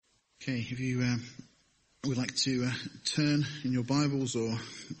Okay, if you would like to turn in your Bibles or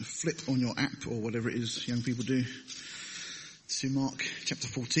flip on your app or whatever it is young people do to Mark chapter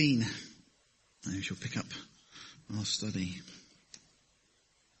 14, and we shall pick up our study.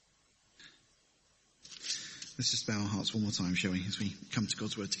 Let's just bow our hearts one more time, shall we, as we come to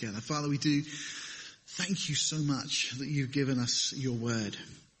God's word together. Father, we do thank you so much that you've given us your word.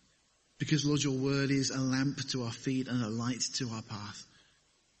 Because, Lord, your word is a lamp to our feet and a light to our path.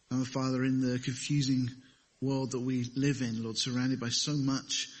 And Father, in the confusing world that we live in, Lord, surrounded by so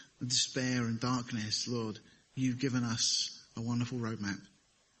much despair and darkness, Lord, you've given us a wonderful roadmap.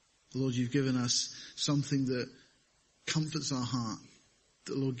 Lord, you've given us something that comforts our heart,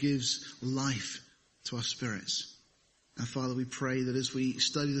 that, Lord, gives life to our spirits. And Father, we pray that as we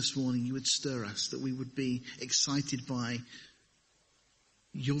study this morning, you would stir us, that we would be excited by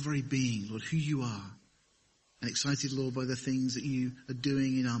your very being, Lord, who you are. And excited, Lord, by the things that you are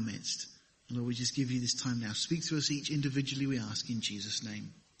doing in our midst. And Lord, we just give you this time now. Speak to us each individually, we ask, in Jesus'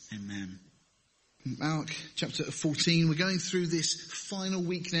 name. Amen. Mark chapter 14. We're going through this final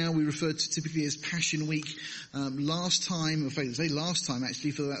week now. We refer to typically as Passion Week. Last time for the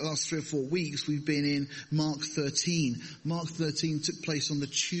last 3 or 4 weeks, we've been in Mark 13. Mark 13 took place on the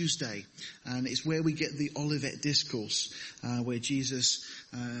Tuesday, and it's where we get the Olivet Discourse, where Jesus,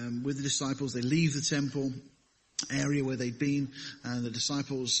 with the disciples, they leave the temple area where they'd been, and the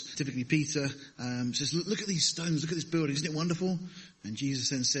disciples, typically Peter, says, look at these stones, look at this building, isn't it wonderful? And Jesus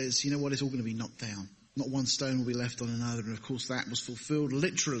then says, you know what, it's all going to be knocked down. Not one stone will be left on another. And of course that was fulfilled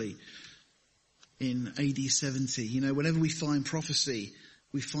literally in AD 70. You know, whenever we find prophecy,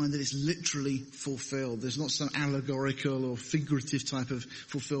 we find that it's literally fulfilled. There's not some allegorical or figurative type of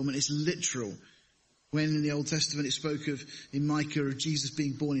fulfillment. It's literal. When in the Old Testament it spoke of, in Micah, of Jesus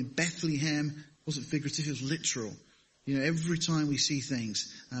being born in Bethlehem, it wasn't figurative, it was literal. You know, every time we see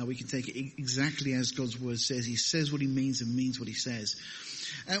things, we can take it exactly as God's word says. He says what he means and means what he says.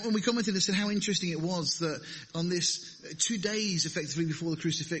 And when we commented and said how interesting it was that on this 2 days effectively before the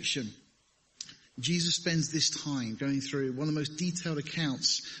crucifixion, Jesus spends this time going through one of the most detailed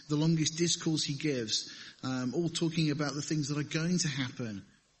accounts, the longest discourse he gives, all talking about the things that are going to happen.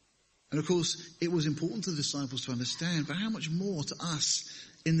 And of course, it was important to the disciples to understand, but how much more to us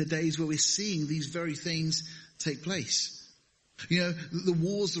in the days where we're seeing these very things take place. You know, the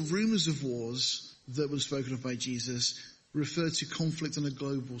wars, the rumors of wars that were spoken of by Jesus refer to conflict on a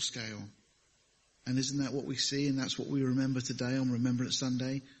global scale. And isn't that what we see? And that's what we remember today on Remembrance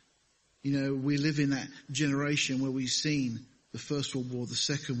Sunday. You know, we live in that generation where we've seen the First World War, the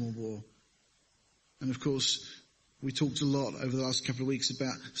Second World War. And of course, we talked a lot over the last couple of weeks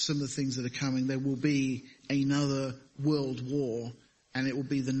about some of the things that are coming. There will be another world war, and it will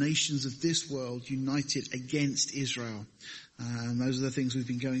be the nations of this world united against Israel. And those are the things we've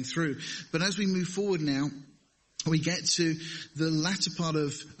been going through. But as we move forward now, we get to the latter part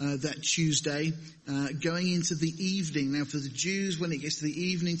of that Tuesday, going into the evening. Now for the Jews, when it gets to the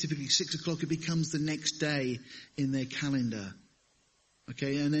evening, typically 6 o'clock, it becomes the next day in their calendar.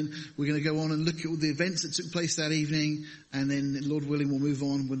 Okay, and then we're going to go on and look at all the events that took place that evening, and then, Lord willing, we'll move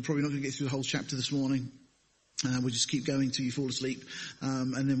on. We're probably not going to get through the whole chapter this morning. We'll just keep going till you fall asleep,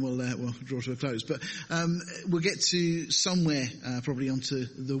 and then we'll draw to a close. But we'll get to somewhere probably onto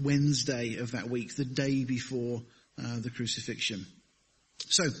the Wednesday of that week, the day before the crucifixion.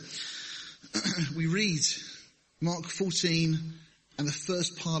 So we read Mark 14 and the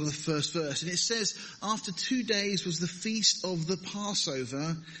first part of the first verse, and it says, "After 2 days was the feast of the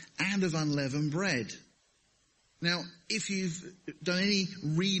Passover and of unleavened bread." Now, if you've done any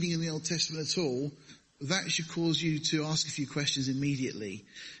reading in the Old Testament at all, that should cause you to ask a few questions immediately,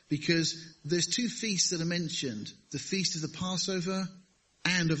 because there's 2 feasts that are mentioned, the feast of the Passover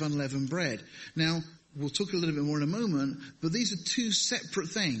and of unleavened bread. Now, we'll talk a little bit more in a moment, but these are 2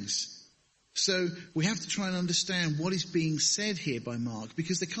 separate things. So we have to try and understand what is being said here by Mark,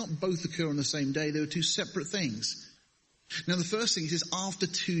 because they can't both occur on the same day. They were 2 separate things. Now, the first thing, he says, after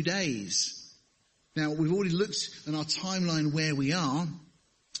 2 days. Now, we've already looked in our timeline where we are.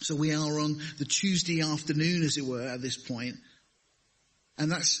 So we are on the Tuesday afternoon, as it were, at this point.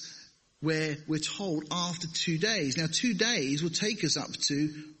 And that's where we're told after 2 days. Now 2 days will take us up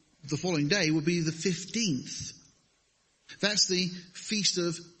to the following day will be the 15th. That's the Feast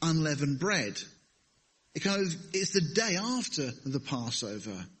of Unleavened Bread. It's the day after the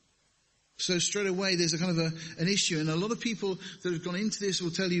Passover. So straight away there's a kind of an issue. And a lot of people that have gone into this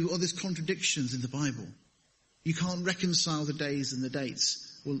will tell you, there's contradictions in the Bible. You can't reconcile the days and the dates.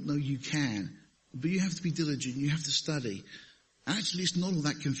 Well, no, you can. But you have to be diligent. You have to study. Actually, it's not all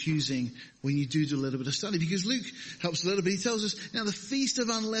that confusing when you do a little bit of study, because Luke helps a little bit. He tells us, now the Feast of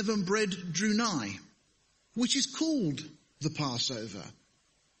Unleavened Bread drew nigh, which is called the Passover.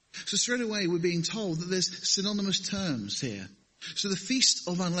 So straight away we're being told that there's synonymous terms here. So the Feast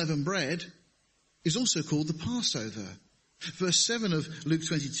of Unleavened Bread is also called the Passover. Verse 7 of Luke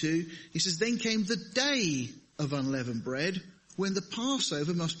 22, he says, then came the day of unleavened bread when the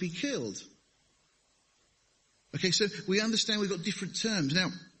Passover must be killed. Okay, so we understand we've got different terms. Now,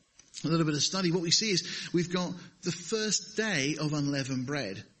 a little bit of study, what we see is we've got the first day of unleavened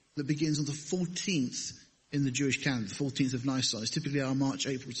bread that begins on the 14th in the Jewish calendar, the 14th of Nisan. It's typically our March,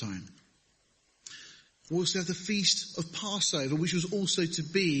 April time. We also have the Feast of Passover, which was also to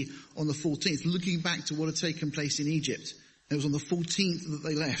be on the 14th, looking back to what had taken place in Egypt. It was on the 14th that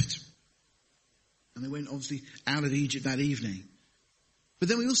they left. And they went obviously out of Egypt that evening. But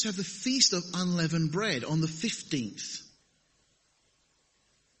then we also have the Feast of Unleavened Bread on the 15th.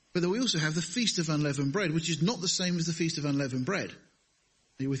 But then we also have the Feast of Unleavened Bread, which is not the same as the Feast of Unleavened Bread.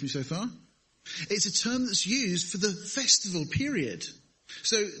 Are you with me so far? It's a term that's used for the festival period.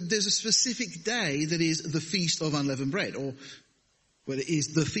 So there's a specific day that is the Feast of Unleavened Bread, or well, it is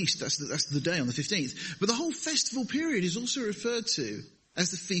the feast, that's the day on the 15th. But the whole festival period is also referred to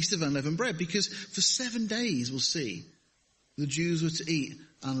as the Feast of Unleavened Bread, because for 7 days, we'll see, the Jews were to eat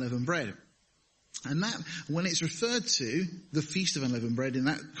unleavened bread. And that, when it's referred to, the Feast of Unleavened Bread in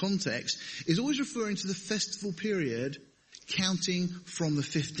that context, is always referring to the festival period counting from the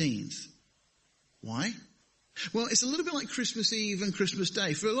 15th. Why? Well, it's a little bit like Christmas Eve and Christmas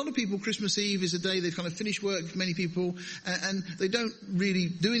Day. For a lot of people, Christmas Eve is a day they've kind of finished work, many people, and they don't really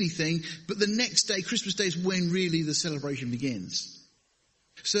do anything. But the next day, Christmas Day, is when really the celebration begins.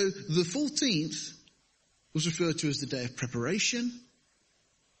 So the 14th was referred to as the day of preparation.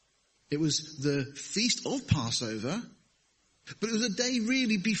 It was the feast of Passover, but it was a day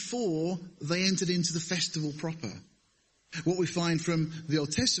really before they entered into the festival proper. What we find from the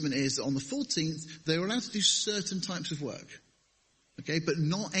Old Testament is that on the 14th, they were allowed to do certain types of work. Okay, but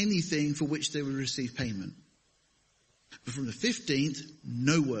not anything for which they would receive payment. But from the 15th,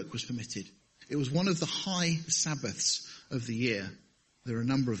 no work was permitted. It was one of the high Sabbaths of the year. There are a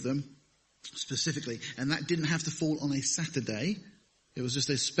number of them, specifically. And that didn't have to fall on a Saturday. It was just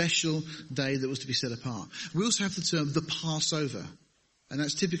a special day that was to be set apart. We also have the term the Passover. And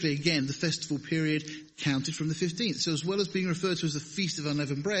that's typically, again, the festival period counted from the 15th. So as well as being referred to as the Feast of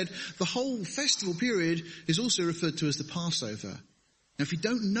Unleavened Bread, the whole festival period is also referred to as the Passover. Now, if you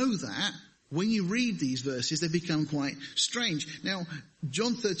don't know that, when you read these verses, they become quite strange. Now,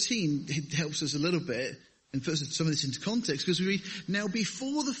 John 13 helps us a little bit and puts some of this into context, because we read, now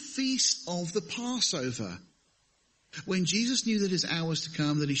before the feast of the Passover, when Jesus knew that his hour was to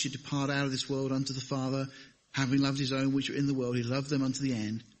come, that he should depart out of this world unto the Father, having loved his own which were in the world, he loved them unto the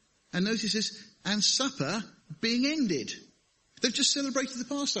end. And notice this, and supper being ended. They've just celebrated the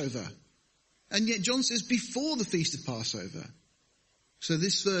Passover. And yet John says before the feast of Passover. So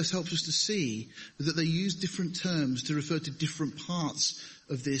this verse helps us to see that they use different terms to refer to different parts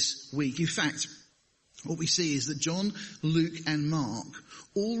of this week. In fact, what we see is that John, Luke and Mark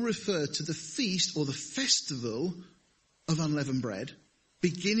all refer to the feast or the festival of unleavened bread,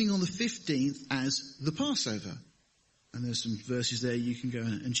 beginning on the 15th as the Passover. And there's some verses there you can go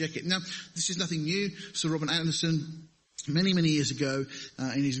and check it. Now, this is nothing new. Sir Robert Anderson, many, many years ago,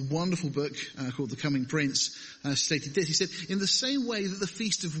 in his wonderful book called The Coming Prince, stated this. He said, in the same way that the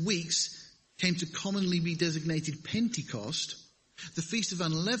Feast of Weeks came to commonly be designated Pentecost, the Feast of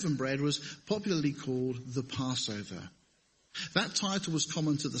Unleavened Bread was popularly called the Passover. That title was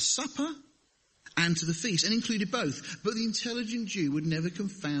common to the supper and to the feast, and included both. But the intelligent Jew would never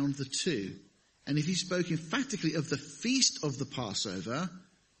confound the two. And if he spoke emphatically of the feast of the Passover,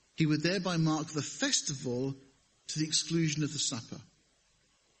 he would thereby mark the festival to the exclusion of the supper.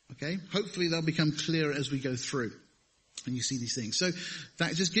 Okay? Hopefully they'll become clearer as we go through and you see these things. So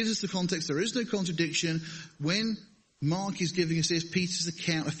that just gives us the context. There is no contradiction. When Mark is giving us this, Peter's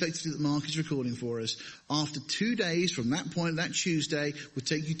account, effectively, that Mark is recording for us, after 2 days from that point, that Tuesday, would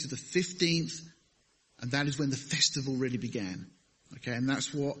take you to the 15th, and that is when the festival really began. Okay, and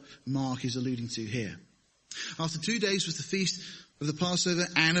that's what Mark is alluding to here. After 2 days was the feast of the Passover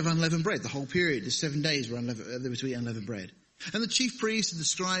and of unleavened bread. The whole period, the 7 days were they were to eat unleavened bread. And the chief priests and the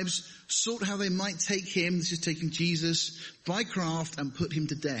scribes sought how they might take him, this is taking Jesus, by craft and put him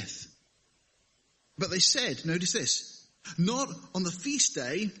to death. But they said, notice this, not on the feast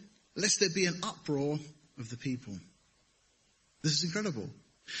day, lest there be an uproar of the people. This is incredible.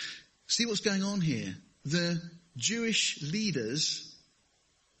 See what's going on here. The Jewish leaders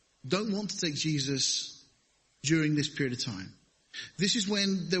don't want to take Jesus during this period of time. This is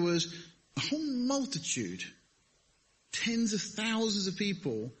when there was a whole multitude, tens of thousands of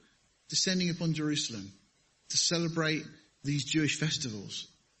people descending upon Jerusalem to celebrate these Jewish festivals.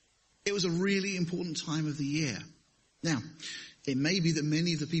 It was a really important time of the year. Now, it may be that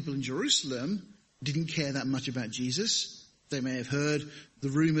many of the people in Jerusalem didn't care that much about Jesus. They may have heard the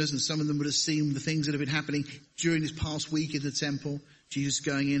rumors, and some of them would have seen the things that have been happening during this past week in the temple. Jesus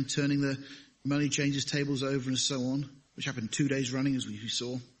going in, turning the money changers' tables over and so on, which happened 2 days running, as we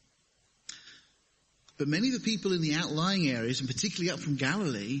saw. But many of the people in the outlying areas, and particularly up from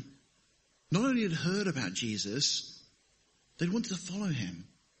Galilee, not only had heard about Jesus, they wanted to follow him.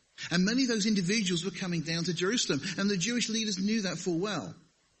 And many of those individuals were coming down to Jerusalem, and the Jewish leaders knew that full well.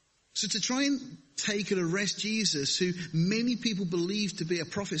 So to try and take and arrest Jesus, who many people believed to be a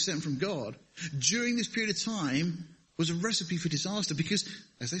prophet sent from God, during this period of time was a recipe for disaster because,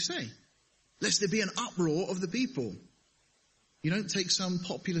 as they say, lest there be an uproar of the people. You don't take some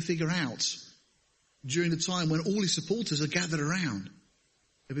popular figure out during the time when all his supporters are gathered around.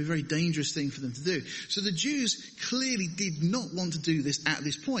 It would be a very dangerous thing for them to do. So the Jews clearly did not want to do this at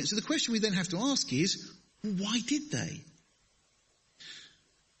this point. So the question we then have to ask is, why did they?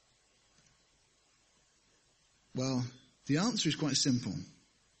 Well, the answer is quite simple.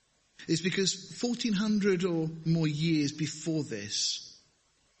 It's because 1400 or more years before this,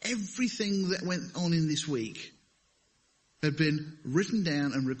 everything that went on in this week had been written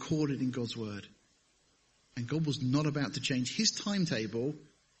down and recorded in God's word. And God was not about to change his timetable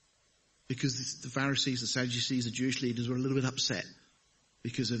because the Pharisees, the Sadducees, the Jewish leaders were a little bit upset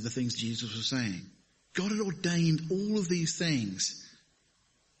because of the things Jesus was saying. God had ordained all of these things.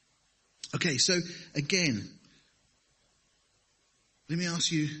 Okay, so again, let me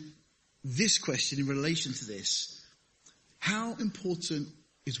ask you this question in relation to this. How important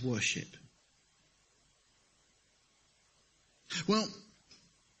is worship? Well,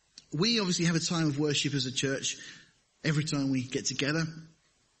 we obviously have a time of worship as a church every time we get together.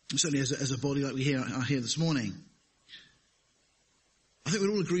 Certainly as a body like we are here this morning. I think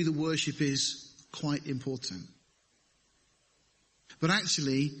we'd all agree that worship is quite important. But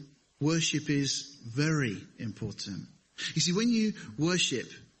actually, worship is very important. You see, when you worship,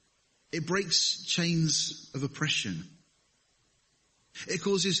 it breaks chains of oppression. It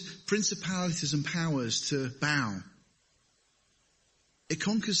causes principalities and powers to bow. It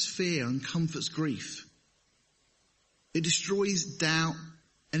conquers fear and comforts grief. It destroys doubt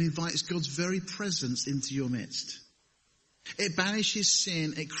and invites God's very presence into your midst. It banishes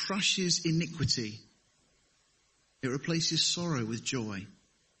sin. It crushes iniquity. It replaces sorrow with joy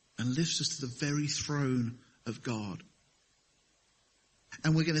and lifts us to the very throne of God.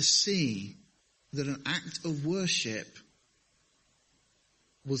 And we're going to see that an act of worship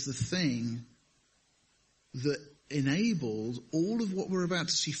was the thing that enabled all of what we're about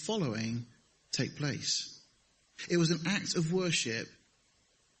to see following take place. It was an act of worship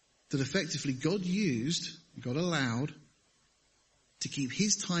that effectively God used, God allowed, to keep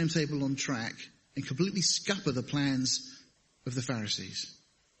his timetable on track and completely scupper the plans of the Pharisees.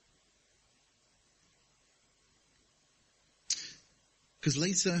 Because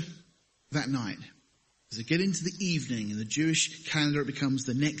later that night, as they get into the evening in the Jewish calendar, it becomes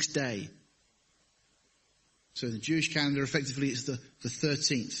the next day. So in the Jewish calendar, effectively, it's the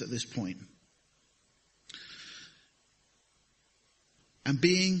 13th at this point. And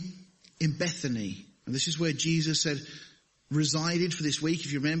being in Bethany, and this is where Jesus had resided for this week.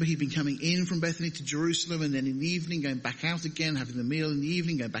 If you remember, he'd been coming in from Bethany to Jerusalem, and then in the evening going back out again, having the meal in the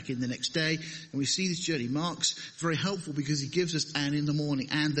evening, going back in the next day. And we see this journey. Mark's very helpful because he gives us and in the morning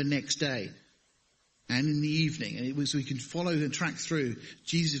and the next day and in the evening. And it was so we can follow and track through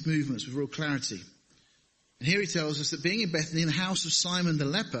Jesus' movements with real clarity. And here he tells us that being in Bethany in the house of Simon the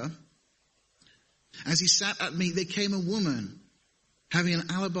leper, as he sat at meat, there came a woman having an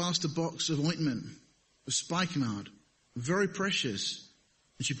alabaster box of ointment of spikenard, very precious.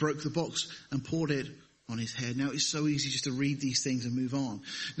 And she broke the box and poured it on his head. Now, it's so easy just to read these things and move on.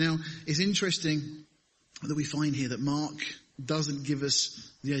 Now, it's interesting that we find here that Mark doesn't give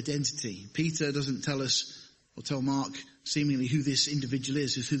us the identity. Peter doesn't tell us or tell Mark seemingly who this individual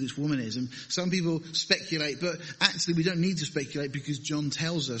is, who this woman is. And some people speculate, but actually we don't need to speculate because John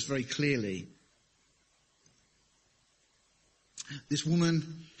tells us very clearly. This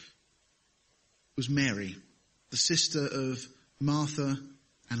woman was Mary, the sister of Martha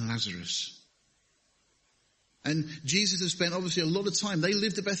and Lazarus. And Jesus has spent obviously a lot of time. They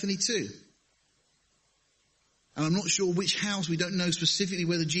lived at Bethany too. And I'm not sure which house. We don't know specifically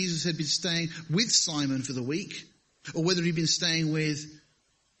whether Jesus had been staying with Simon for the week or whether he'd been staying with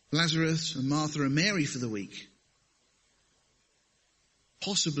Lazarus and Martha and Mary for the week.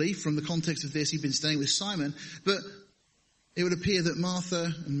 Possibly, from the context of this, he'd been staying with Simon, but it would appear that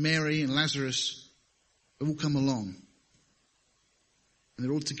Martha and Mary and Lazarus have all come along. And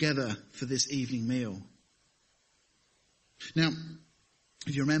they're all together for this evening meal. Now,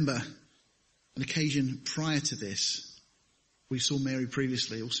 if you remember, an occasion prior to this, we saw Mary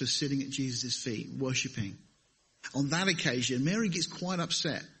previously also sitting at Jesus' feet, worshipping. On that occasion, Martha gets quite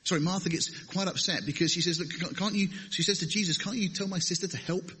upset because she says, look, she says to Jesus, can't you tell my sister to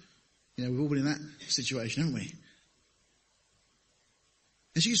help? You know, we've all been in that situation, haven't we?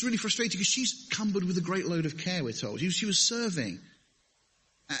 And she gets really frustrated because she's cumbered with a great load of care, we're told. She was serving.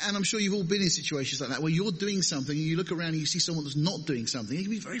 And I'm sure you've all been in situations like that where you're doing something and you look around and you see someone that's not doing something. It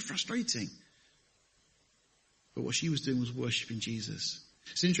can be very frustrating. But what she was doing was worshipping Jesus.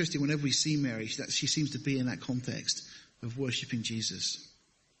 It's interesting, whenever we see Mary, she seems to be in that context of worshipping Jesus.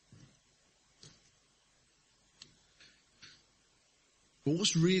 But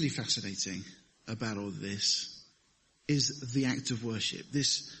what's really fascinating about all of this is the act of worship.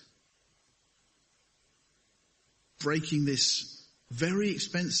 This breaking this very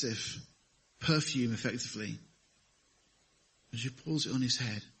expensive perfume, effectively. And she pours it on his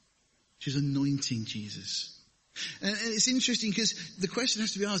head. She's anointing Jesus. And it's interesting because the question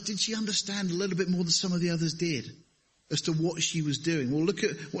has to be asked, did she understand a little bit more than some of the others did as to what she was doing? Well, look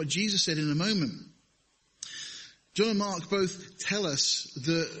at what Jesus said in a moment. John and Mark both tell us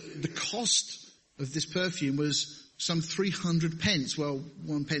the cost of this perfume was some 300 pence. Well,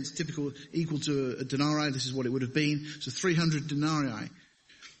 1 pence equal to a denarii. This is what it would have been. So 300 denarii.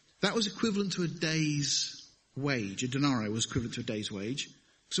 That was equivalent to a day's wage. A denarii was equivalent to a day's wage.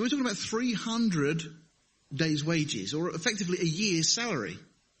 So we're talking about 300 days' wages, or effectively a year's salary.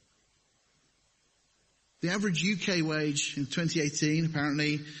 The average UK wage in 2018,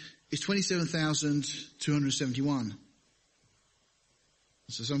 apparently, is $27,271.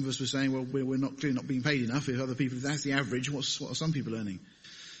 So some of us were saying, well, we're clearly not being paid enough. If other people, if that's the average, what are some people earning?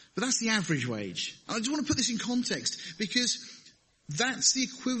 But that's the average wage. I just want to put this in context because that's the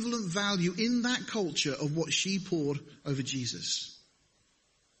equivalent value in that culture of what she poured over Jesus.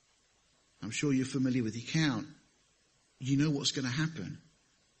 I'm sure you're familiar with the account. You know what's going to happen.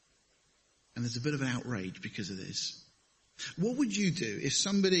 And there's a bit of an outrage because of this. What would you do if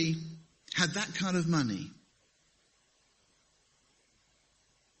somebody had that kind of money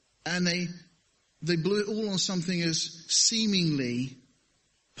and they blew it all on something as seemingly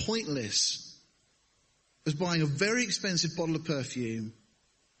pointless as buying a very expensive bottle of perfume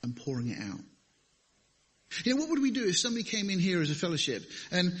and pouring it out? You know, what would we do if somebody came in here as a fellowship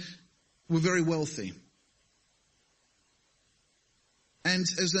and were very wealthy, and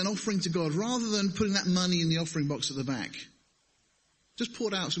as an offering to God, rather than putting that money in the offering box at the back, just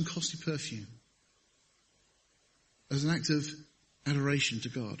poured out some costly perfume as an act of adoration to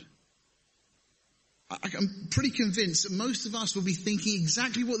God? I'm pretty convinced that most of us will be thinking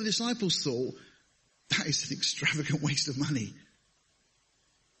exactly what the disciples thought. That is an extravagant waste of money.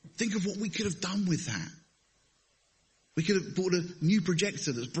 Think of what we could have done with that. We could have bought a new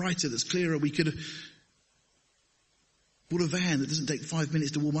projector that's brighter, that's clearer. We could have bought a van that doesn't take 5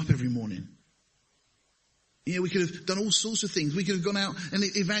 minutes to warm up every morning. You know, we could have done all sorts of things. We could have gone out and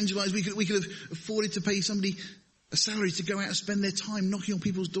evangelized. We could have afforded to pay somebody a salary to go out and spend their time knocking on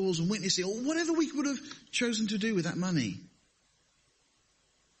people's doors and witnessing, or whatever we would have chosen to do with that money.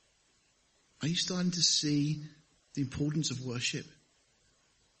 Are you starting to see the importance of worship?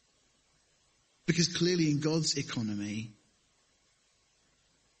 Because clearly in God's economy,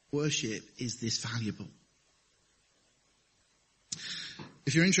 worship is this valuable.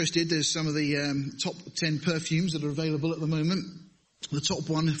 If you're interested, there's some of the top 10 perfumes that are available at the moment. The top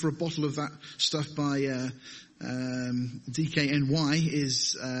one for a bottle of that stuff by DKNY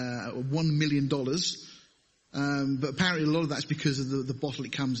is $1 million. But apparently a lot of that's because of the bottle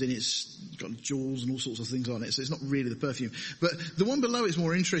it comes in. It's got jewels and all sorts of things on it, so it's not really the perfume. But the one below is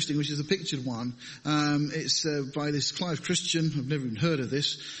more interesting, which is the pictured one. It's by this Clive Christian. I've never even heard of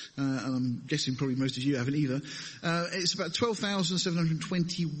this, and I'm guessing probably most of you haven't either. It's about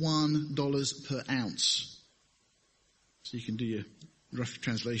 $12,721 per ounce. So you can do your rough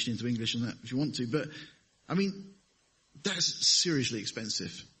translation into English on that if you want to. But, I mean, that's seriously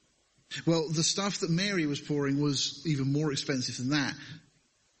expensive. Well, the stuff that Mary was pouring was even more expensive than that.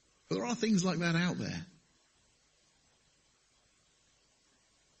 But there are things like that out there.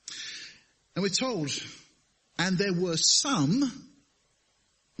 And we're told, and there were some,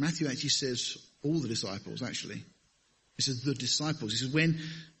 Matthew actually says all the disciples, actually. He says the disciples. He says when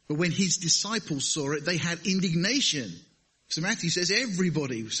his disciples saw it, they had indignation. So Matthew says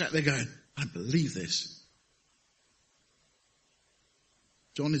everybody sat there going, I don't believe this.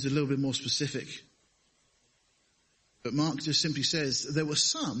 John is a little bit more specific. But Mark just simply says there were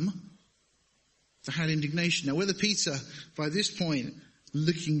some that had indignation. Now, whether Peter, by this point,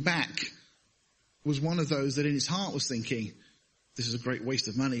 looking back, was one of those that in his heart was thinking, this is a great waste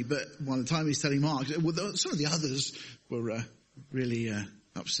of money. But by the time he's telling Mark, some of the others were really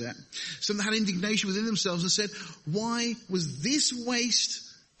upset. Some that had indignation within themselves and said, why was this waste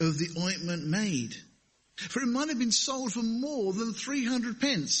of the ointment made? For it might have been sold for more than 300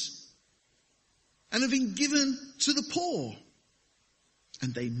 pence and have been given to the poor.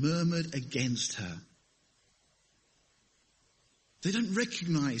 And they murmured against her. They don't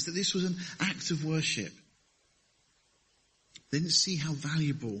recognize that this was an act of worship. They didn't see how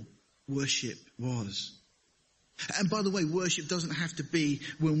valuable worship was. And by the way, worship doesn't have to be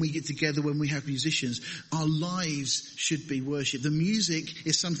when we get together, when we have musicians. Our lives should be worship. The music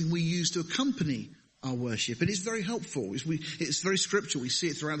is something we use to accompany our worship. And it's very helpful. It's very scriptural. We see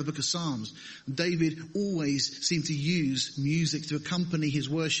it throughout the book of Psalms. David always seemed to use music to accompany his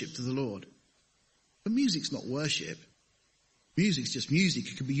worship to the Lord. But music's not worship. Music's just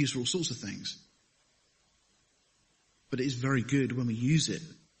music. It can be used for all sorts of things. But it is very good when we use it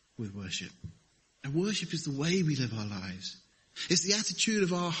with worship. And worship is the way we live our lives. It's the attitude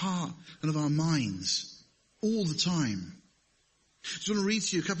of our heart and of our minds all the time. I just want to read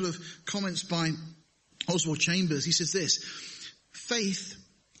to you a couple of comments by Oswald Chambers. He says this: faith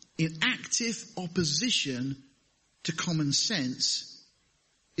in active opposition to common sense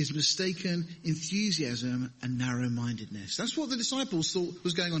is mistaken enthusiasm and narrow-mindedness. That's what the disciples thought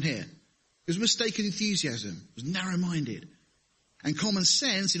was going on here. It was mistaken enthusiasm. It was narrow-minded. And common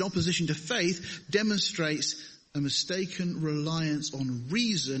sense, in opposition to faith, demonstrates a mistaken reliance on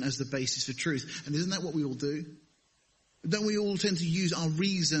reason as the basis for truth. And isn't that what we all do? Don't we all tend to use our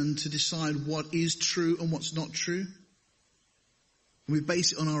reason to decide what is true and what's not true? And we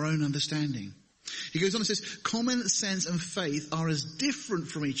base it on our own understanding. He goes on and says, common sense and faith are as different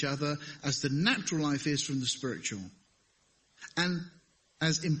from each other as the natural life is from the spiritual. And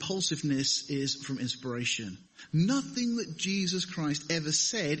as impulsiveness is from inspiration. Nothing that Jesus Christ ever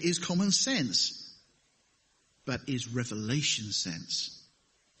said is common sense, but is revelation sense.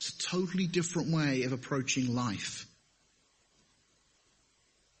 It's a totally different way of approaching life.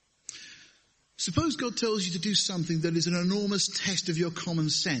 Suppose God tells you to do something that is an enormous test of your common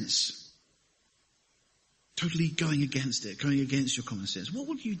sense. Totally going against it, going against your common sense. What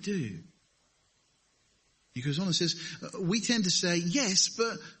would you do? He goes on and says, we tend to say, yes,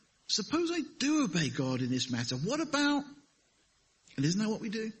 but suppose I do obey God in this matter. What about? And isn't that what we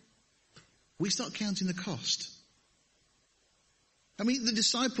do? We start counting the cost. I mean, the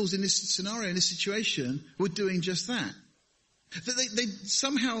disciples in this scenario, in this situation, were doing just that. They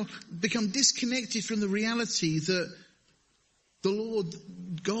somehow become disconnected from the reality that the Lord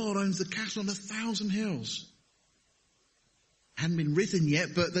God owns the cattle on 1,000 hills. Hadn't been written yet,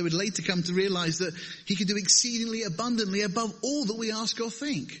 but they would later come to realize that he could do exceedingly abundantly above all that we ask or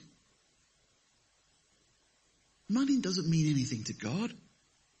think. Money doesn't mean anything to God.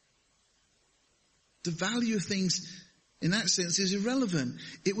 The value of things in that sense is irrelevant.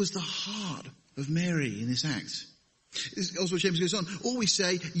 It was the heart of Mary in this act. Oswald Chambers goes on, always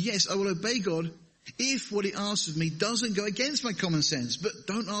say, yes, I will obey God if what he asks of me doesn't go against my common sense, but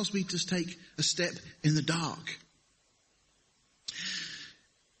don't ask me to take a step in the dark.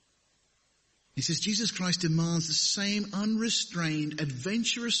 He says, Jesus Christ demands the same unrestrained,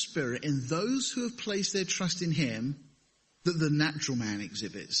 adventurous spirit in those who have placed their trust in him that the natural man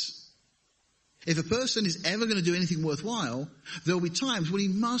exhibits. If a person is ever going to do anything worthwhile, there will be times when he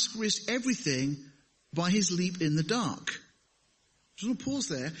must risk everything by his leap in the dark. I just want to pause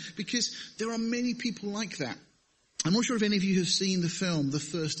there because there are many people like that. I'm not sure if any of you have seen the film, The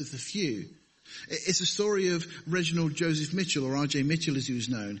First of the Few. It's a story of Reginald Joseph Mitchell, or R.J. Mitchell as he was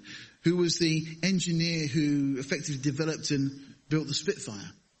known, who was the engineer who effectively developed and built the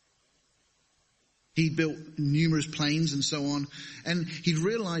Spitfire. He built numerous planes and so on, and he'd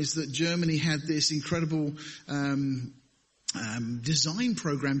realized that Germany had this incredible design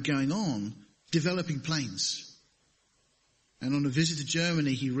program going on, developing planes. And on a visit to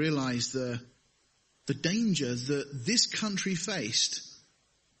Germany, he realized the danger that this country faced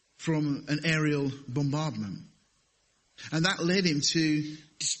from an aerial bombardment. And that led him to,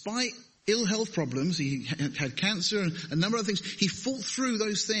 despite ill health problems, he had cancer and a number of things, he fought through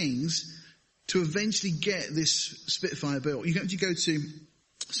those things to eventually get this Spitfire built. You go to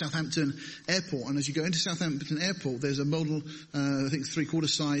Southampton Airport, and as you go into Southampton Airport, there's a model, I think a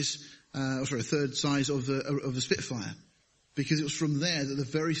third size of the Spitfire, because it was from there that the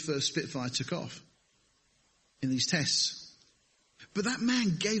very first Spitfire took off in these tests. But that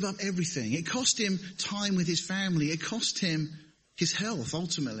man gave up everything. It cost him time with his family. It cost him his health,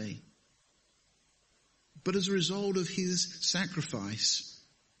 ultimately. But as a result of his sacrifice,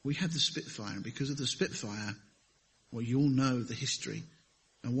 we had the Spitfire. And because of the Spitfire, well, you all know the history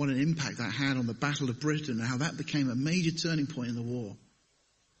and what an impact that had on the Battle of Britain and how that became a major turning point in the war.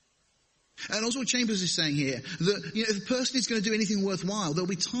 And Oswald Chambers is saying here that, if a person is going to do anything worthwhile, there'll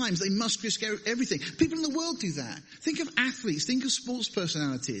be times they must risk everything. People in the world do that. Think of athletes, think of sports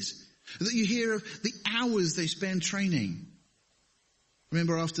personalities, that you hear of the hours they spend training.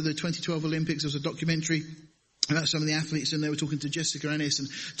 Remember after the 2012 Olympics, there was a documentary about some of the athletes, and they were talking to Jessica Ennis and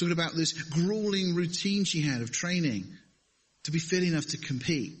talking about this grueling routine she had of training to be fit enough to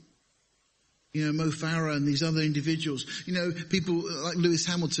compete. Mo Farah and these other individuals. People like Lewis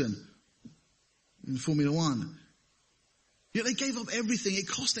Hamilton in Formula One. They gave up everything. It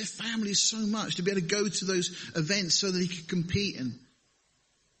cost their families so much to be able to go to those events so that he could compete.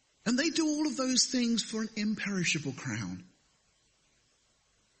 And they do all of those things for an imperishable crown.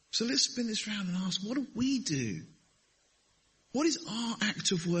 So let's spin this round and ask, what do we do? What is our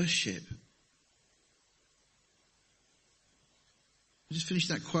act of worship? I just finished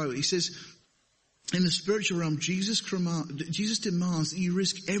that quote. He says, in the spiritual realm, Jesus demands that you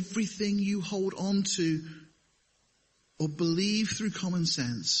risk everything you hold on to or believe through common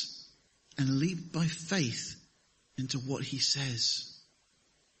sense and leap by faith into what he says.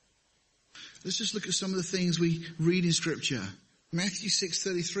 Let's just look at some of the things we read in Scripture. Matthew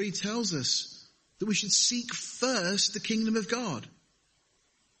 6:33 tells us that we should seek first the kingdom of God.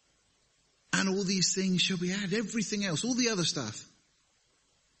 And all these things shall be added, everything else, all the other stuff.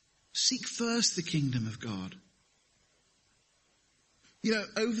 Seek first the kingdom of God.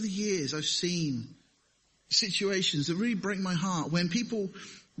 Over the years I've seen situations that really break my heart when people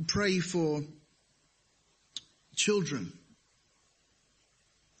pray for children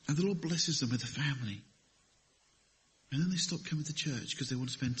and the Lord blesses them with a family. And then they stop coming to church because they want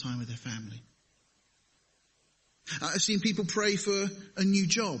to spend time with their family. I've seen people pray for a new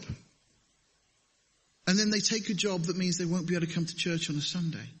job. And then they take a job that means they won't be able to come to church on a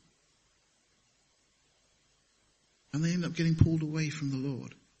Sunday. And they end up getting pulled away from the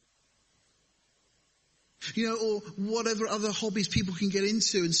Lord. Or whatever other hobbies people can get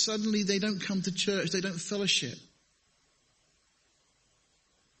into, and suddenly they don't come to church, they don't fellowship.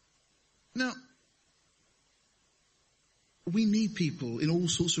 Now, we need people in all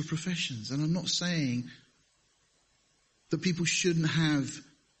sorts of professions, and I'm not saying that people shouldn't have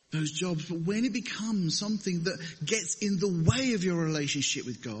those jobs, but when it becomes something that gets in the way of your relationship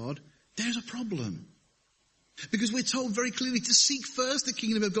with God, there's a problem. Because we're told very clearly to seek first the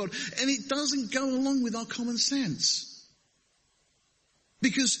kingdom of God, and it doesn't go along with our common sense.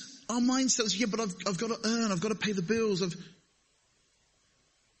 Because our mind says, but I've got to earn, I've got to pay the bills.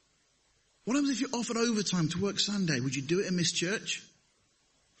 What happens if you're offered overtime to work Sunday? Would you do it and miss church?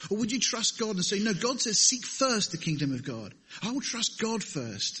 Or would you trust God and say, no, God says seek first the kingdom of God. I will trust God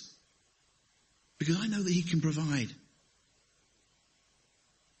first because I know that he can provide.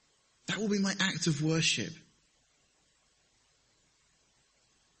 That will be my act of worship.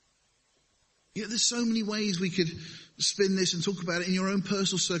 There's so many ways we could spin this and talk about it in your own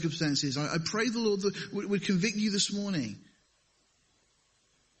personal circumstances. I pray the Lord would convict you this morning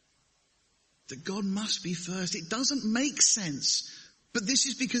that God must be first. It doesn't make sense, but this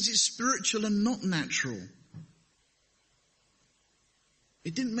is because it's spiritual and not natural.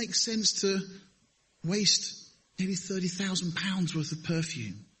 It didn't make sense to waste nearly £30,000 worth of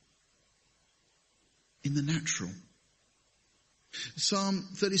perfume in the natural. Psalm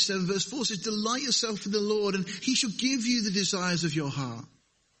 37 verse 4 says, delight yourself in the Lord and he shall give you the desires of your heart.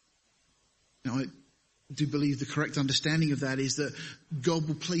 Now I do believe the correct understanding of that is that God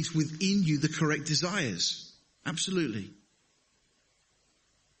will place within you the correct desires. Absolutely.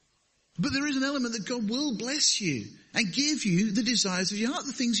 But there is an element that God will bless you and give you the desires of your heart,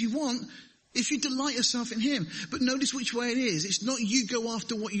 the things you want, if you delight yourself in him. But notice which way it is. It's not you go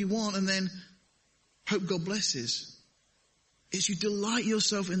after what you want and then hope God blesses. It's you delight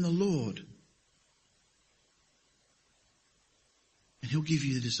yourself in the Lord. And he'll give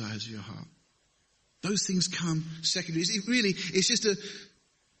you the desires of your heart. Those things come secondary. It's just a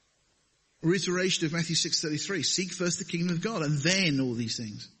reiteration of Matthew 6:33. Seek first the kingdom of God and then all these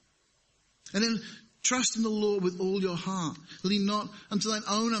things. And then trust in the Lord with all your heart. Lean not unto thine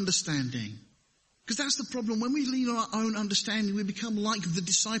own understanding. Because that's the problem. When we lean on our own understanding, we become like the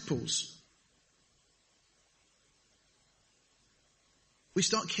disciples. We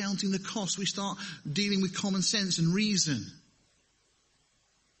start counting the cost. We start dealing with common sense and reason.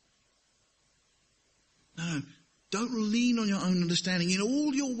 No, Don't lean on your own understanding. In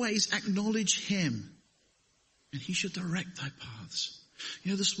all your ways, acknowledge him, and he shall direct thy paths.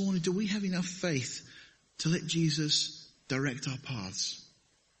 You know, this morning, do we have enough faith to let Jesus direct our paths?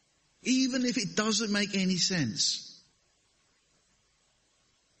 Even if it doesn't make any sense.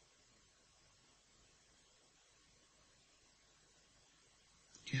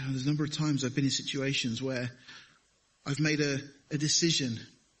 You know, there's a number of times I've been in situations where I've made a decision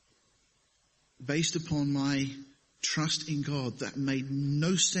based upon my trust in God that made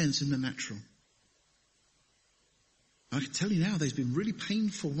no sense in the natural. I can tell you now, there's been really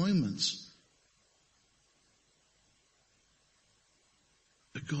painful moments.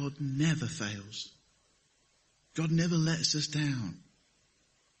 But God never fails. God never lets us down.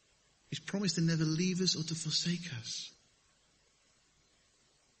 He's promised to never leave us or to forsake us.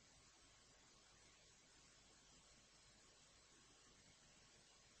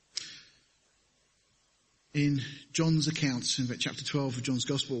 In John's accounts, in chapter 12 of John's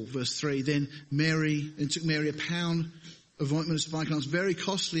Gospel, verse 3, then took Mary a pound of ointment of spikenard, very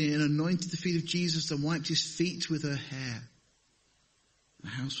costly, and anointed the feet of Jesus and wiped his feet with her hair. The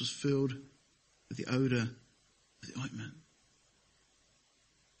house was filled with the odor of the ointment.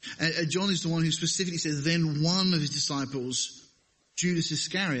 And John is the one who specifically says, then one of his disciples, Judas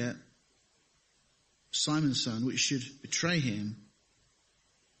Iscariot, Simon's son, which should betray him,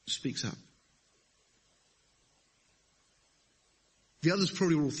 speaks up. The others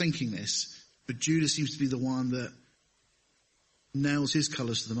probably were all thinking this, but Judas seems to be the one that nails his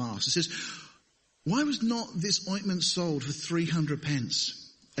colours to the mast. It says, why was not this ointment sold for 300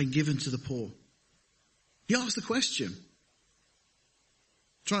 pence and given to the poor? He asked the question,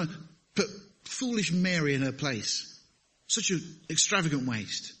 trying to put foolish Mary in her place. Such an extravagant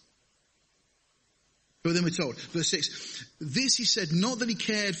waste. But then we're told, verse 6, this he said, not that he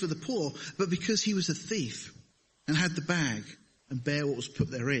cared for the poor, but because he was a thief and had the bag and bear what was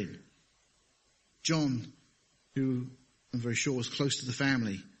put therein. John, who I'm very sure was close to the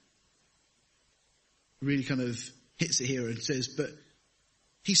family, really kind of hits it here and says, but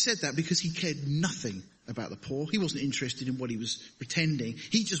he said that because he cared nothing about the poor. He wasn't interested in what he was pretending.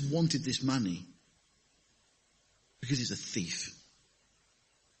 He just wanted this money because he's a thief.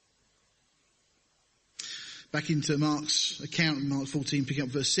 Back into Mark's account, Mark 14, picking up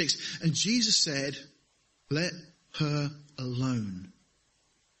verse 6. And Jesus said, let her alone.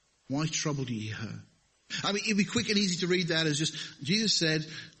 Why trouble ye her? I mean, it'd be quick and easy to read that as just, Jesus said,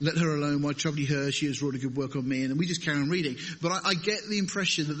 let her alone, why trouble ye her? She has wrought a good work on me. And then we just carry on reading. But I get the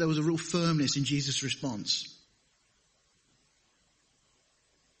impression that there was a real firmness in Jesus' response.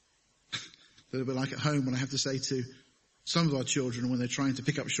 A little bit like at home when I have to say to some of our children when they're trying to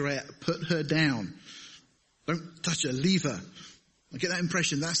pick up Sharia, put her down. Don't touch her, leave her. I get that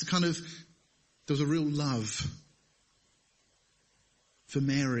impression. That's the kind of, there was a real love for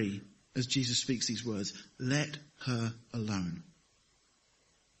Mary as Jesus speaks these words. Let her alone.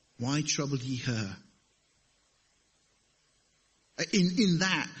 Why trouble ye her? In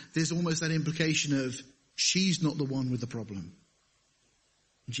that, there's almost that implication of she's not the one with the problem.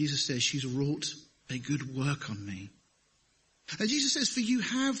 Jesus says she's wrought a good work on me. And Jesus says, for you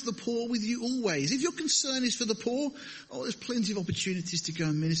have the poor with you always. If your concern is for the poor, there's plenty of opportunities to go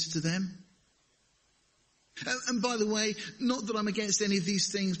and minister to them. And by the way, not that I'm against any of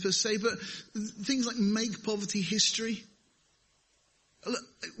these things per se, but things like Make Poverty History,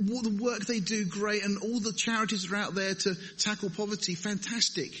 the work they do, great, and all the charities that are out there to tackle poverty,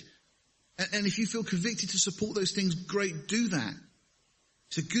 fantastic. And if you feel convicted to support those things, great, do that.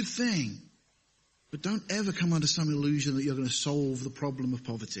 It's a good thing. But don't ever come under some illusion that you're going to solve the problem of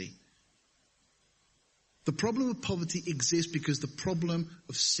poverty. The problem of poverty exists because the problem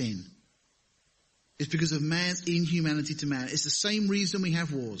of sin. It's because of man's inhumanity to man. It's the same reason we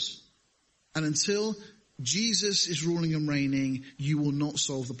have wars. And until Jesus is ruling and reigning, you will not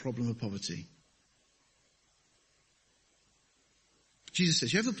solve the problem of poverty. Jesus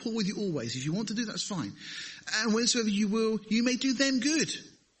says, you have the poor with you always. If you want to do that, that's fine. And whensoever you will, you may do them good.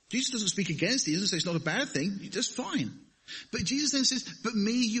 Jesus doesn't speak against it. He doesn't say it's not a bad thing. It's just fine. But Jesus then says, but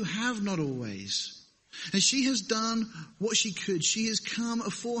me you have not always. And she has done what she could. She has come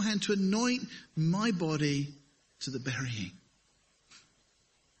aforehand to anoint my body to the burying.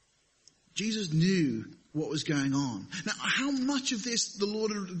 Jesus knew what was going on. Now, how much of this the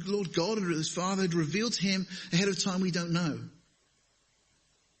Lord God or his Father had revealed to him ahead of time, we don't know.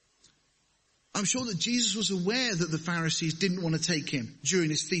 I'm sure that Jesus was aware that the Pharisees didn't want to take him during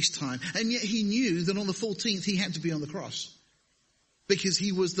his feast time. And yet he knew that on the 14th he had to be on the cross. Because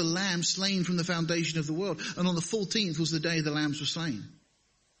he was the lamb slain from the foundation of the world. And on the 14th was the day the lambs were slain.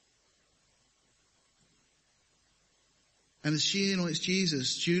 And as she anoints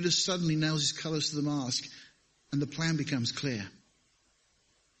Jesus, Judas suddenly nails his colours to the mask, and the plan becomes clear.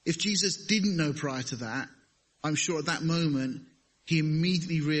 If Jesus didn't know prior to that, I'm sure at that moment, he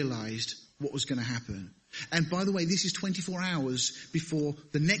immediately realised what was going to happen. And by the way, this is 24 hours before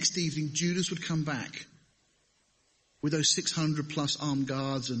the next evening Judas would come back with those 600 plus armed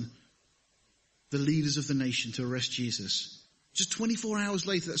guards and the leaders of the nation to arrest Jesus. Just 24 hours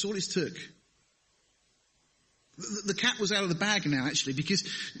later, that's all it took. The cat was out of the bag now, actually, because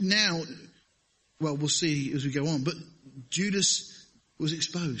now, well, we'll see as we go on, but Judas was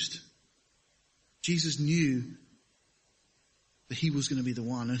exposed. Jesus knew that he was going to be the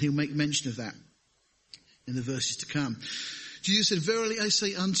one, and he'll make mention of that in the verses to come. Jesus said, "Verily I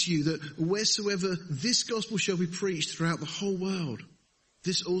say unto you that wheresoever this gospel shall be preached throughout the whole world,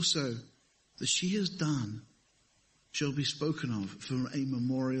 this also that she has done shall be spoken of for a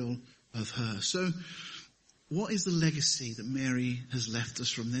memorial of her." So, what is the legacy that Mary has left us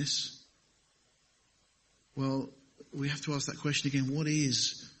from this? Well, we have to ask that question again. What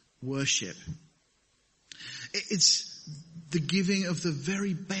is worship? It's the giving of the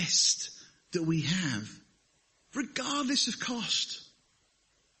very best that we have, regardless of cost.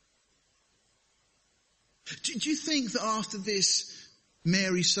 Do you think that after this,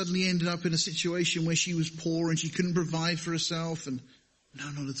 Mary suddenly ended up in a situation where she was poor and she couldn't provide for herself? And no,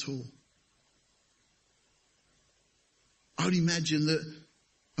 not at all. I would imagine that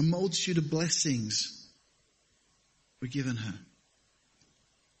a multitude of blessings were given her.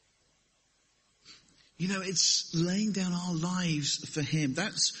 You know, it's laying down our lives for him.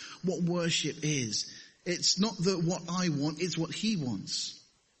 That's what worship is. It's not that what I want, it's what he wants.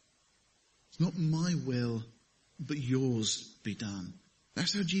 It's not my will, but yours be done.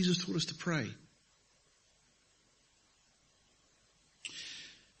 That's how Jesus taught us to pray.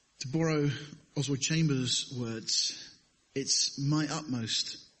 To borrow Oswald Chambers' words, it's my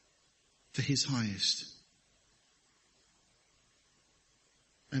utmost for his highest.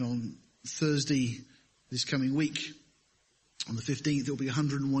 And on Thursday this coming week, on the 15th, it will be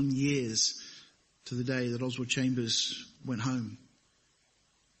 101 years to the day that Oswald Chambers went home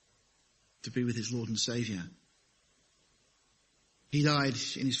to be with his Lord and Saviour. He died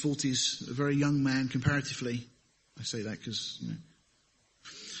in his 40s, a very young man comparatively. I say that because,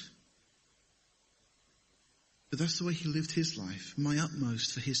 but that's the way he lived his life, my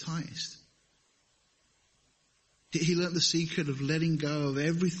utmost for his highest. He learnt the secret of letting go of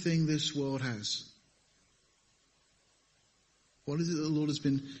everything this world has. What is it that the Lord has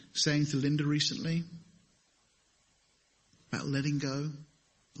been saying to Linda recently? About letting go,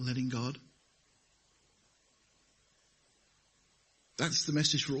 letting God. That's the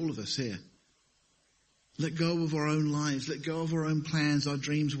message for all of us here. Let go of our own lives, let go of our own plans, our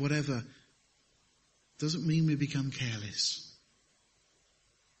dreams, whatever. Doesn't mean we become careless.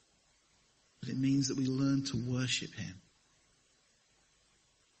 But it means that we learn to worship him.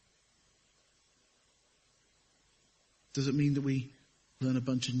 Doesn't mean that we learn a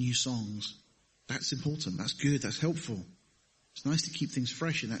bunch of new songs. That's important. That's good. That's helpful. It's nice to keep things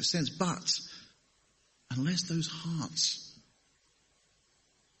fresh in that sense. But unless those hearts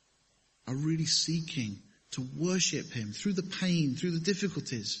are really seeking to worship him through the pain, through the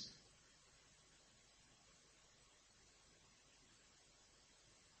difficulties,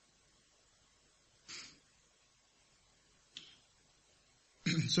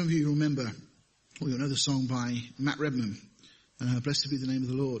 some of you remember, or you'll know the song by Matt Redman, Blessed Be the Name of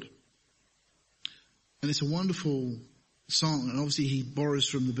the Lord. And it's a wonderful song, and obviously he borrows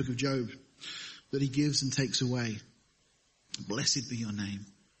from the book of Job, that he gives and takes away. Blessed be your name.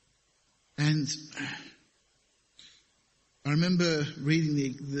 And I remember reading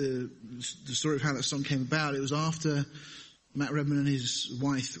the story of how that song came about. It was after Matt Redman and his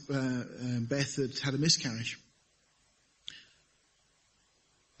wife, Beth, had a miscarriage.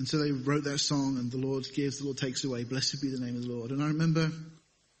 And so they wrote that song, and the Lord gives, the Lord takes away. Blessed be the name of the Lord. And I remember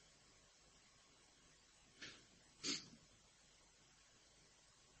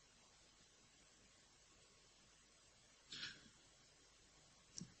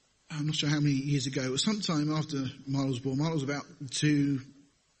I'm not sure how many years ago. It was sometime after Marla was born. Marla was about two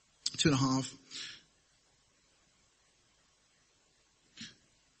and a half.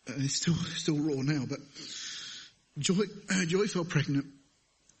 And it's still raw now, but Joy fell pregnant.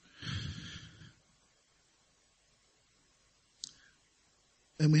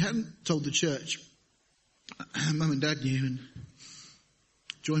 And we hadn't told the church. Mum and Dad knew, and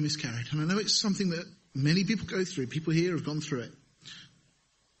Joy miscarried. And I know it's something that many people go through. People here have gone through it.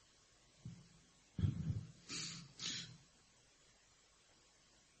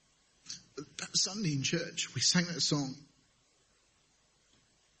 But that Sunday in church, we sang that song.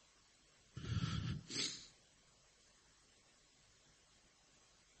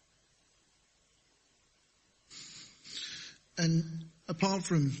 And apart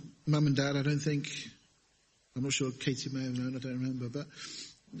from mum and dad, I'm not sure Katie may have known, I don't remember, but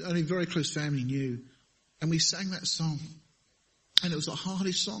only very close family knew. And we sang that song. And it was the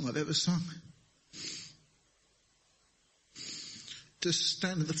hardest song I've ever sung. To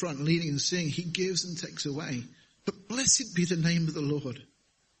stand at the front leading and sing, he gives and takes away. But blessed be the name of the Lord.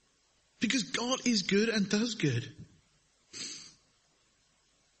 Because God is good and does good.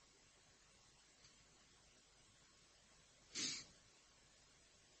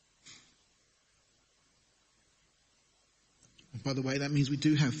 And by the way, that means we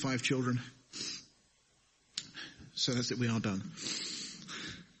do have 5 children. So that's it, we are done.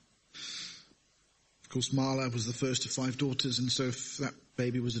 Of course, Marla was the first of 5 daughters, and so if that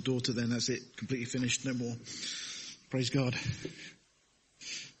baby was a daughter, then that's it, completely finished, no more. Praise God.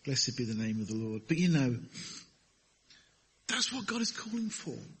 Blessed be the name of the Lord. But that's what God is calling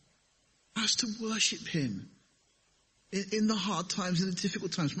for. Us to worship him. In the hard times, in the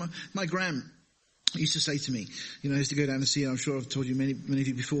difficult times. My gran used to say to me, I used to go down to see her. I'm sure I've told you many of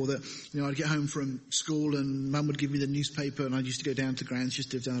you before that, I'd get home from school and mum would give me the newspaper, and I used to go down to Gran's, she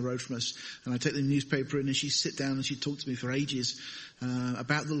lived down the road from us, and I'd take the newspaper in and she'd sit down and she'd talk to me for ages,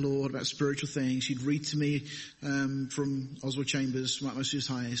 about the Lord, about spiritual things. She'd read to me, from Oswald Chambers, from Utmost to His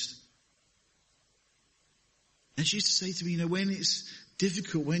Highest. And she used to say to me, when it's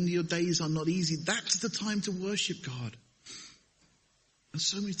difficult, when your days are not easy, that's the time to worship God. And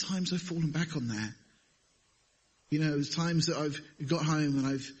so many times I've fallen back on that. There's times that I've got home and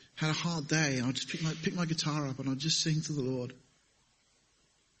I've had a hard day, and I'll just pick my guitar up and I'll just sing to the Lord.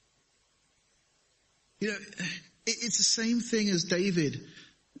 It's the same thing as David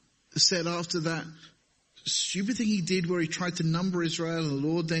said after that stupid thing he did where he tried to number Israel, and the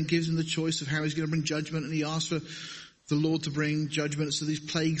Lord then gives him the choice of how he's going to bring judgment, and he asked for the Lord to bring judgment. So these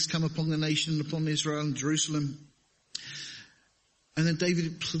plagues come upon the nation, upon Israel and Jerusalem. And then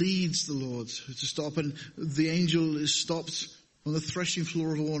David pleads the Lord to stop, and the angel is stopped on the threshing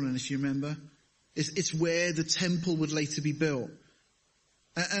floor of Ornan, if you remember. It's where the temple would later be built.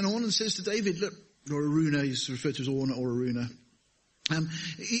 And Ornan says to David, look, or Araunah, he's referred to as Ornan or Araunah.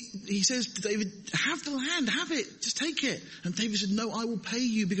 He says to David, have the land, have it, just take it. And David said, no, I will pay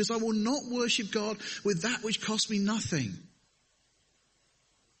you, because I will not worship God with that which costs me nothing.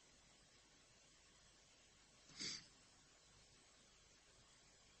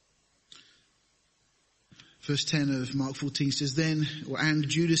 Verse 10 of Mark 14 says, and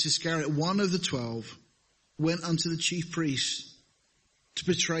Judas Iscariot, one of the 12, went unto the chief priests to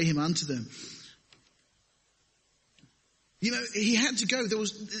betray him unto them. He had to go.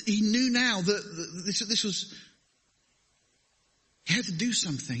 He knew now that this was, he had to do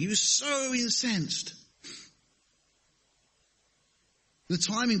something. He was so incensed. The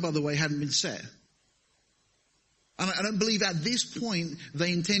timing, by the way, hadn't been set. And I don't believe at this point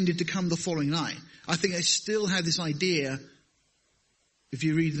they intended to come the following night. I think they still had this idea. If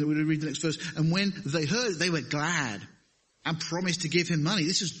you read the next verse. And when they heard it, they were glad and promised to give him money.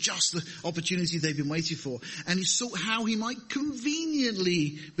 This is just the opportunity they've been waiting for. And he sought how he might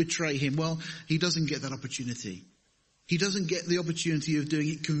conveniently betray him. Well, he doesn't get that opportunity. He doesn't get the opportunity of doing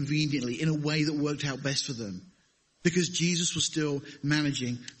it conveniently in a way that worked out best for them. Because Jesus was still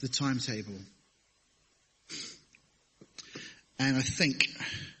managing the timetable. And I think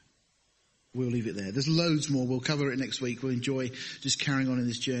we'll leave it there. There's loads more. We'll cover it next week. We'll enjoy just carrying on in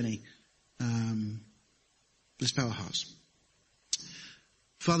this journey. Let's bow our hearts.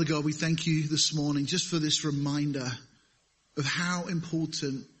 Father God, we thank you this morning just for this reminder of how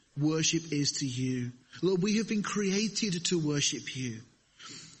important worship is to you. Lord, we have been created to worship you.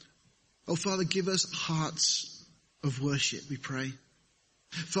 Oh, Father, give us hearts of worship, we pray.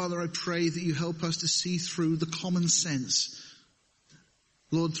 Father, I pray that you help us to see through the common sense,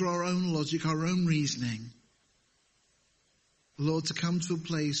 Lord, through our own logic, our own reasoning. Lord, to come to a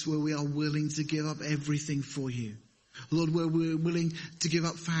place where we are willing to give up everything for you. Lord, where we're willing to give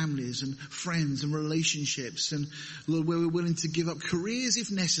up families and friends and relationships. And Lord, where we're willing to give up careers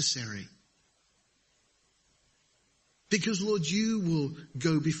if necessary. Because, Lord, you will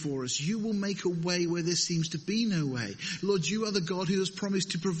go before us. You will make a way where there seems to be no way. Lord, you are the God who has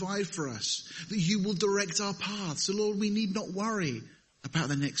promised to provide for us. That you will direct our path. So, Lord, we need not worry about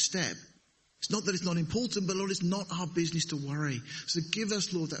the next step. It's not that it's not important, but Lord, it's not our business to worry. So give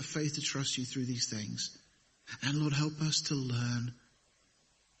us, Lord, that faith to trust you through these things. And Lord, help us to learn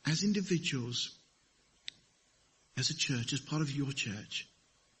as individuals, as a church, as part of your church,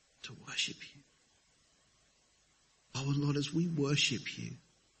 to worship you. Oh, and Lord, as we worship you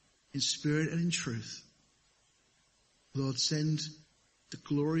in spirit and in truth, Lord, send the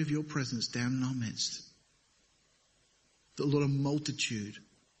glory of your presence down in our midst. that, Lord, a multitude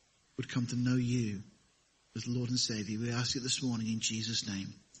would come to know you as Lord and Savior. We ask it this morning in Jesus'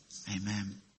 name. Amen.